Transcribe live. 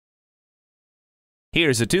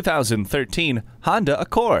Here's a 2013 Honda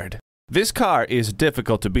Accord. This car is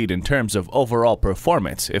difficult to beat in terms of overall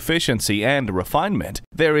performance, efficiency, and refinement.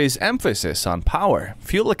 There is emphasis on power,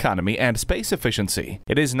 fuel economy, and space efficiency.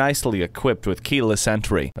 It is nicely equipped with keyless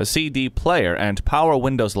entry, a CD player, and power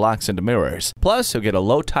windows, locks, and mirrors. Plus, you'll get a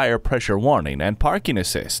low tire pressure warning and parking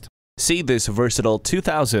assist. See this versatile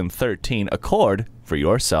 2013 Accord for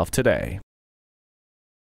yourself today.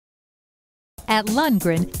 At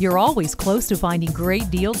Lundgren, you're always close to finding great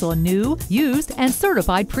deals on new, used, and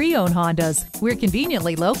certified pre-owned Hondas. We're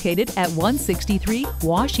conveniently located at 163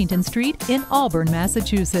 Washington Street in Auburn,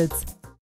 Massachusetts.